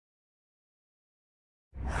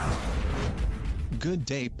Good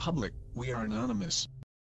day, public. We are anonymous.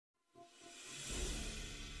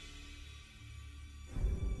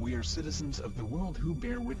 We are citizens of the world who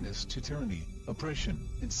bear witness to tyranny, oppression,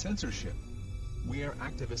 and censorship. We are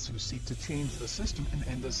activists who seek to change the system and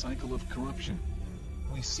end the cycle of corruption.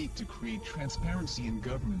 We seek to create transparency in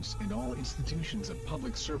governments and all institutions of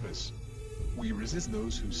public service. We resist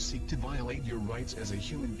those who seek to violate your rights as a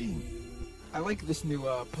human being. I like this new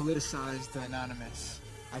politicized Anonymous.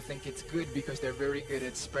 I think it's good because they're very good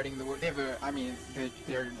at spreading the word. They have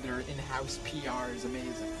their in-house PR is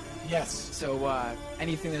amazing. Yes. So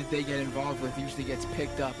anything that they get involved with usually gets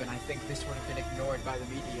picked up, and I think this would have been ignored by the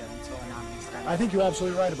media until Anonymous got I think you're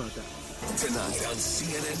absolutely right about that. Tonight on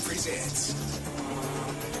CNN Presents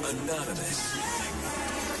Anonymous.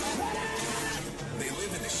 They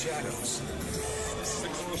live in the shadows. This is the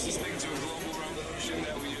closest thing to a global revolution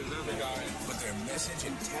that we have ever gotten. But their message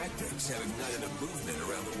and tactics have ignited a movement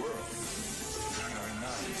around the world.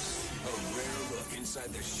 Anonymous. A rare look inside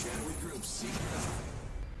the shadowy group's secret.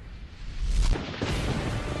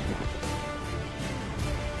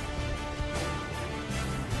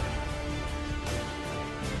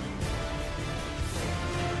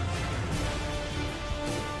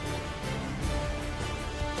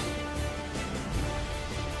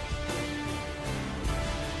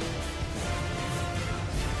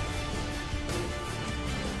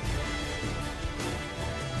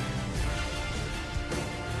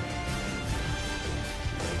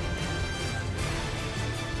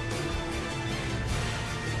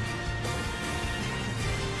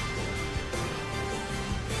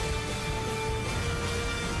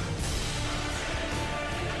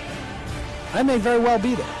 I may very well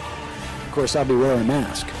be there. Of course, I'll be wearing a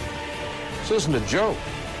mask. This isn't a joke,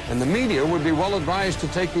 and the media would be well advised to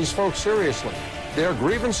take these folks seriously. Their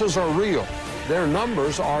grievances are real, their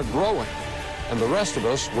numbers are growing, and the rest of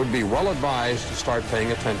us would be well advised to start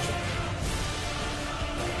paying attention.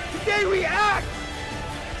 Today we act!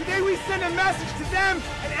 Today we send a message to them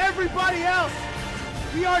and everybody else!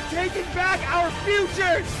 We are taking back our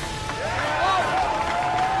futures!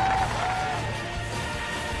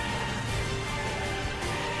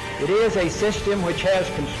 It is a system which has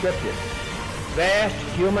conscripted vast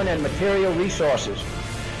human and material resources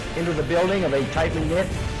into the building of a tightly knit,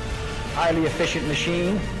 highly efficient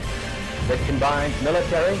machine that combines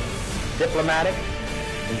military, diplomatic,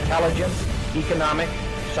 intelligence, economic,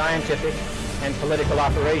 scientific, and political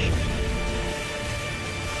operations.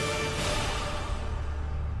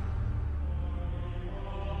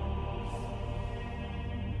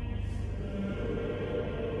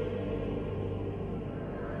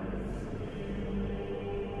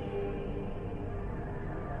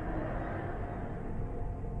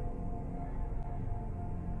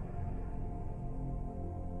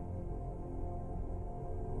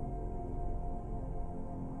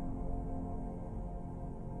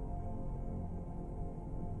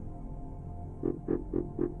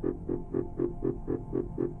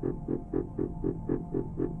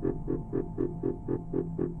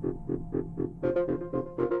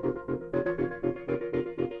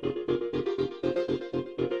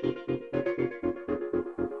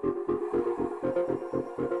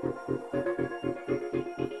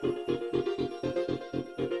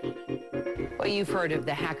 Well, you've heard of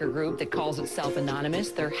the hacker group that calls itself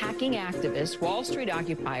Anonymous. They're hacking activists, Wall Street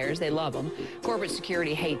occupiers. They love them. Corporate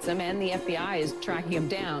security hates them, and the FBI is tracking them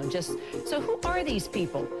down. So who are these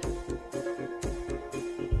people?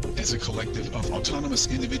 As a collective of autonomous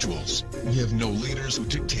individuals, we have no leaders who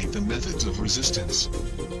dictate the methods of resistance.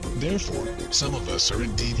 Therefore, some of us are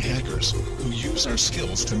indeed hackers, who use our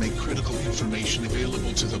skills to make critical information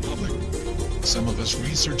available to the public. Some of us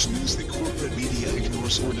research news that corporate media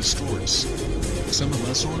ignores or distorts. Some of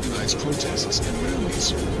us organize protests and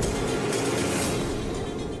rallies.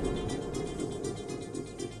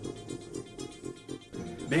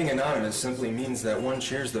 Being anonymous simply means that one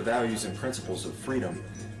shares the values and principles of freedom,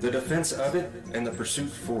 the defense of it, and the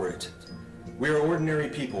pursuit for it. We are ordinary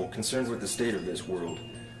people concerned with the state of this world.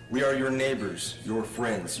 We are your neighbors, your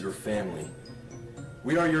friends, your family.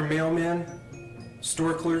 We are your mailmen,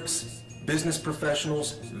 store clerks, business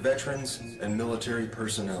professionals, veterans, and military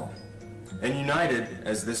personnel. And united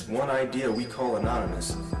as this one idea we call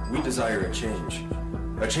Anonymous, we desire a change.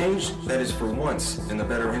 A change that is for once in the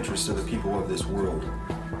better interest of the people of this world.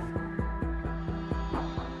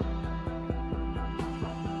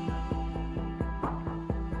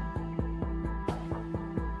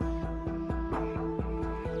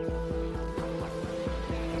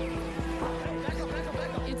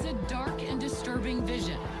 It's a dark and disturbing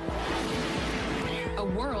vision. A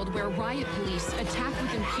world where riot police attack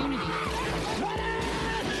with impunity.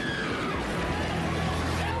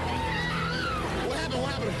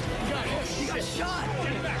 happening? He got shot!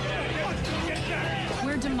 Get back! Get back!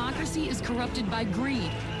 Where democracy is corrupted by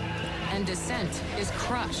greed and dissent is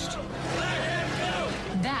crushed.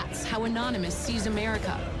 That's how Anonymous sees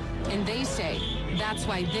America. And they say that's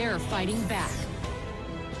why they're fighting back.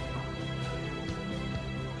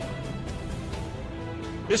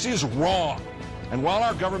 This is wrong. And while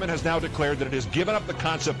our government has now declared that it has given up the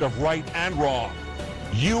concept of right and wrong,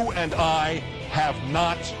 you and I have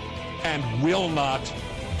not and will not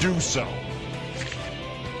do so.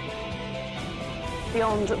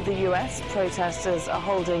 Beyond the US, protesters are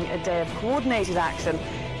holding a day of coordinated action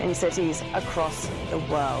in cities across the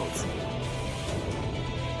world.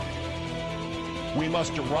 We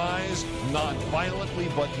must arise not violently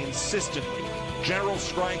but insistently. General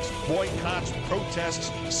strikes, boycotts,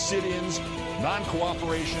 protests, sit-ins,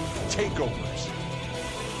 non-cooperation, takeovers.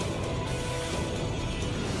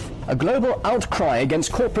 A global outcry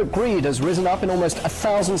against corporate greed has risen up in almost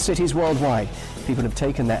 1,000 cities worldwide. People have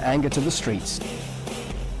taken their anger to the streets.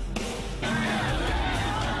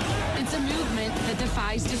 It's a movement that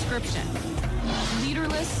defies description.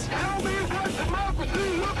 Leaderless,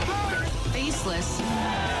 faceless,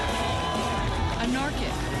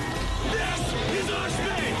 anarchic. This is our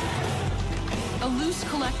space! A loose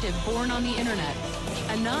collective born on the internet,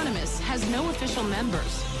 Anonymous has no official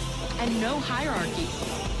members and no hierarchy.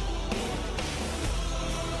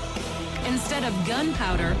 Instead of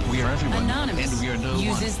gunpowder, We are everyone, Anonymous and we are no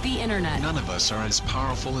uses one. the internet. None of us are as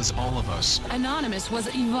powerful as all of us. Anonymous was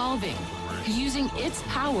evolving, using its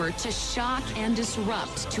power to shock and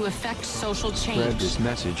disrupt to affect social change. Spread this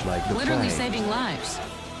message like the Literally plague. saving lives.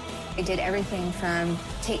 They did everything from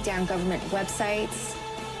take down government websites.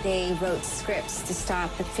 They wrote scripts to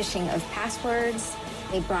stop the phishing of passwords.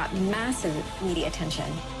 They brought massive media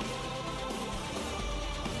attention.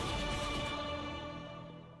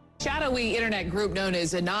 Shadowy internet group known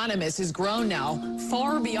as Anonymous has grown now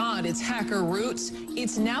far beyond its hacker roots.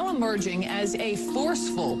 It's now emerging as a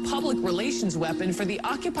forceful public relations weapon for the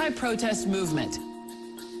Occupy protest movement.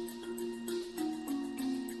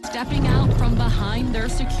 Stepping out from behind their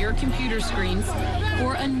secure computer screens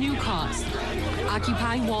for a new cause,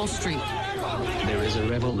 Occupy Wall Street. There is a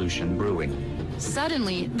revolution brewing.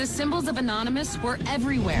 Suddenly, the symbols of Anonymous were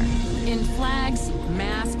everywhere, in flags,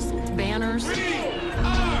 masks, banners.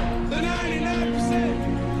 The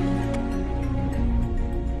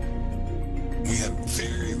 99%! We have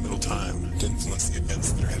very little time to influence the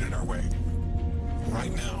events that are headed our way.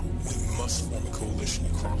 Right now, we must form a coalition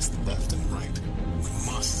across the left and right. We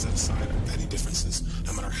must set aside our petty differences,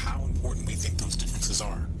 no matter how important we think those differences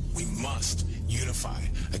are. We must unify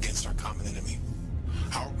against our common enemy.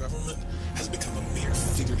 Our government has become a mere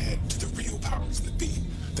figurehead to the real powers that be.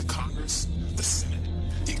 The Congress, the Senate,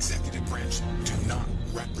 the executive branch do not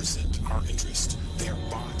represent our interest. They are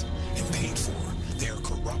bought and paid for. They are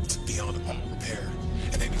corrupt beyond all repair.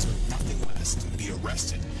 And they deserve nothing less than to be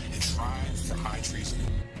arrested and tried for high treason.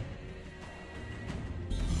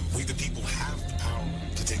 We the people have the power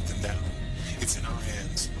to take them down. It's in our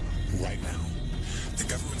hands right now. The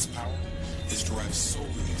government's power is derived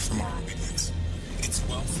solely from our obedience. Its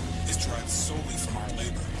wealth is derived solely from our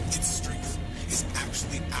labor. Its strength is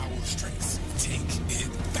actually our strength. Take it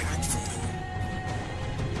back from them.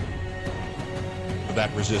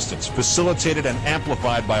 That resistance, facilitated and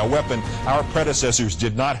amplified by a weapon our predecessors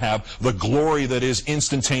did not have, the glory that is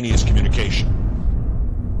instantaneous communication.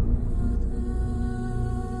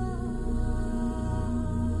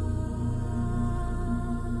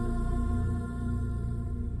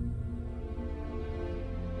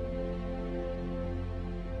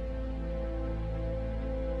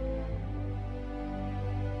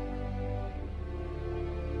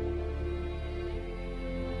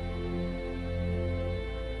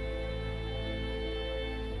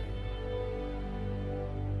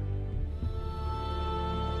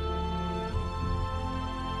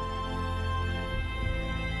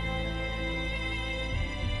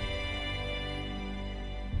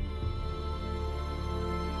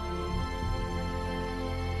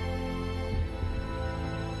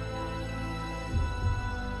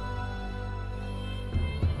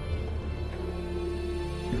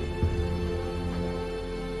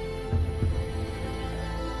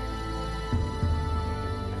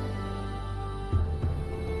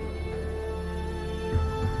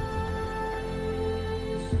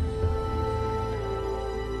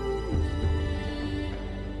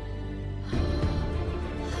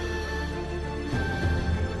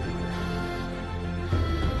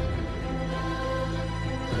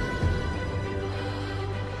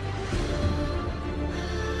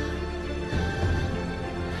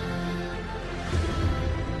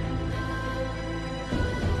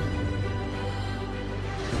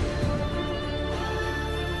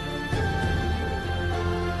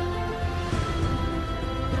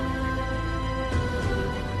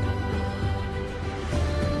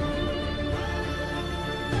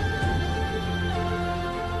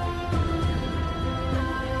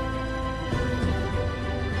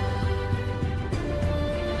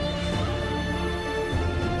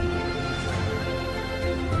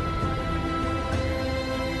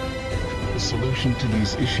 solution to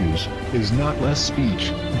these issues is not less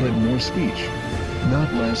speech, but more speech.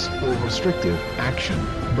 Not less or restrictive action,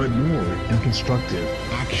 but more and constructive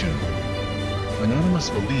action. Anonymous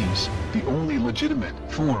believes the only legitimate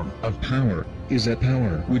form of power is a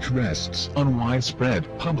power which rests on widespread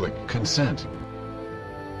public consent.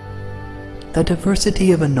 The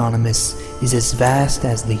diversity of Anonymous is as vast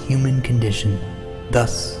as the human condition,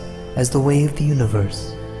 thus, as the way of the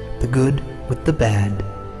universe, the good with the bad,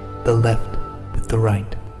 the left with the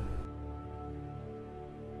right.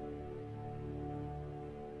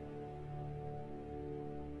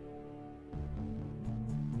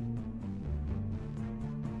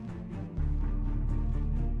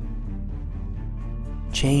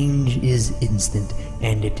 Change is instant,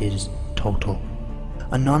 and it is total.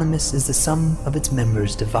 Anonymous is the sum of its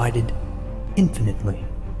members divided infinitely.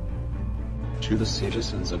 To the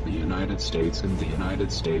citizens of the United States and the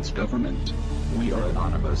United States government, we are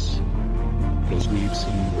anonymous. As we've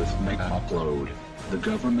seen with Mega Upload, the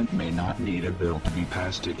government may not need a bill to be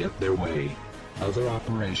passed to get their way. Other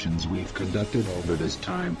operations we've conducted over this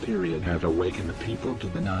time period have awakened the people to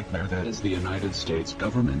the nightmare that is the United States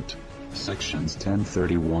government. Sections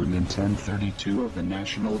 1031 and 1032 of the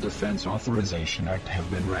National Defense Authorization Act have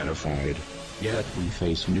been ratified. Yet we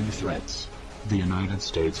face new threats. The United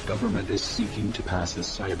States government is seeking to pass the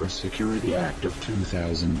Cybersecurity Act of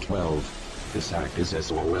 2012. This act is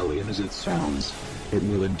as Orwellian as it sounds. It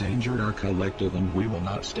will endanger our collective, and we will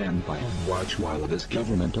not stand by and watch while this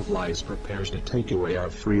government of lies prepares to take away our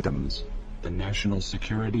freedoms. The National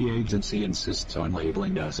Security Agency insists on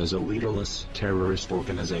labeling us as a leaderless terrorist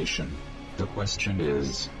organization. The question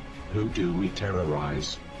is, who do we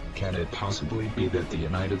terrorize? Can it possibly be that the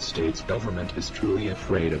United States government is truly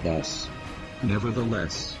afraid of us?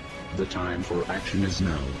 Nevertheless, the time for action is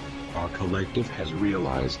now. Our collective has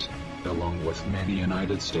realized, along with many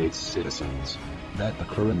United States citizens, that the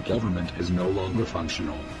current government is no longer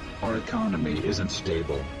functional. Our economy isn't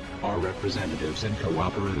stable, our representatives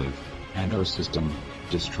uncooperative, and our system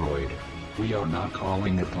destroyed. We are not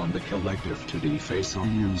calling upon the collective to deface or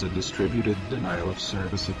use a distributed denial of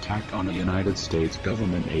service attack on a United States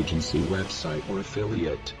government agency, website, or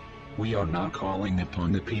affiliate. We are not calling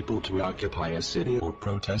upon the people to occupy a city or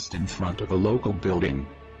protest in front of a local building.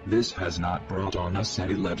 This has not brought on us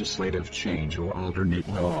any legislative change or alternate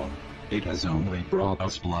law. It has only brought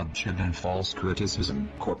us bloodshed and false criticism.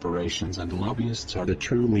 Corporations and lobbyists are the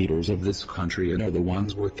true leaders of this country and are the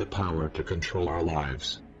ones with the power to control our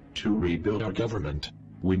lives. To rebuild our government,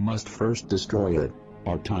 we must first destroy it.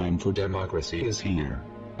 Our time for democracy is here.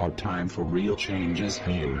 Our time for real change is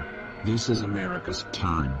here. This is America's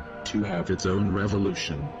time to have its own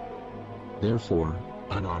revolution. Therefore,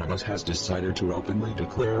 Anonymous has decided to openly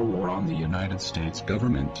declare war on the United States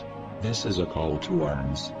government. This is a call to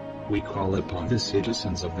arms. We call upon the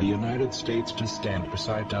citizens of the United States to stand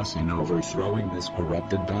beside us in overthrowing this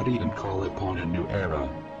corrupted body and call upon a new era.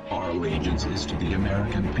 Our allegiance is to the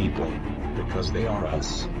American people, because they are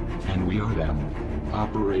us, and we are them.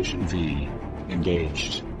 Operation V.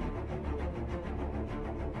 Engaged.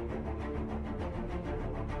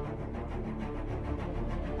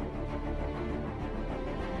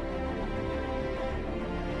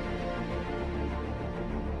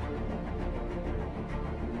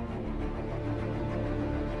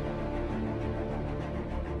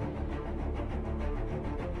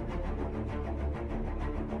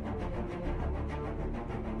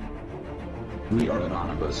 We are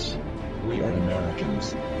anonymous. We are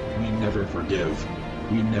Americans. We never forgive.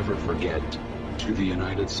 We never forget. To the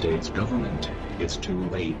United States government, it's too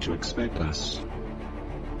late to expect us.